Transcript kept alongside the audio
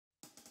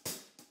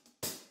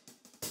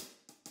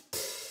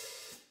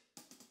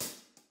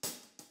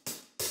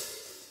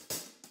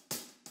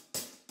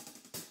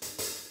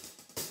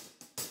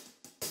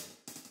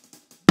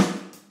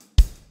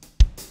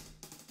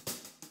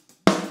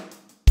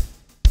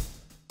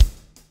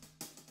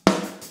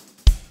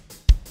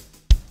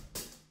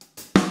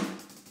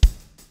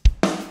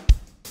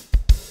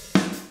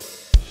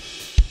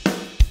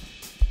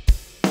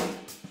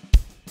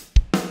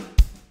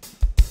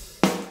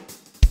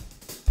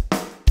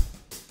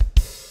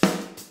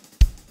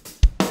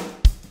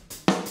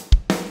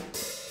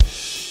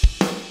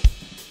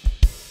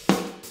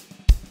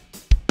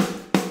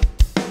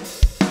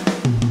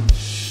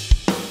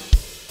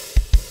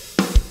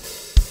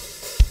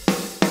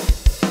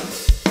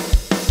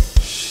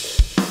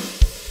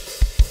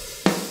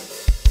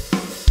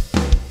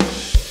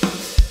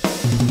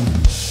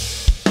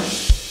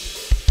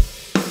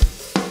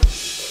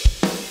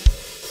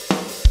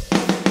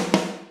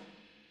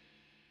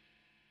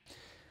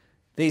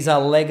These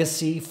are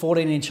Legacy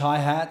 14-inch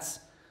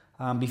hi-hats.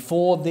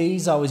 Before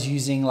these, I was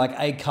using like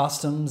A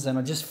Customs, and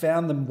I just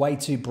found them way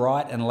too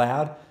bright and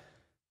loud.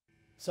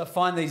 So I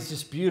find these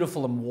just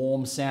beautiful and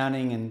warm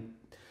sounding, and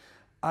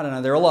I don't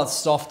know, they're a lot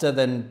softer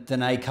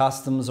than A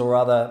Customs or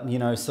other, you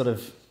know, sort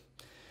of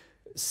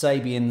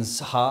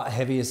Sabian's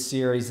heaviest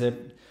series.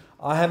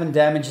 I haven't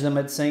damaged them,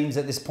 it seems,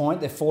 at this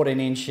point. They're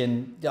 14-inch,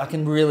 and I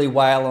can really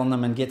wail on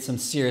them and get some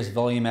serious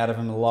volume out of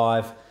them in a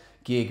live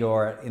gig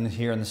or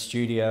here in the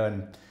studio.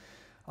 And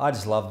I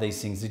just love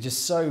these things. They're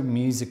just so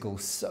musical,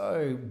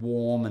 so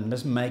warm, and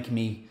just make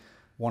me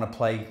want to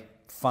play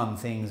fun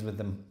things with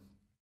them.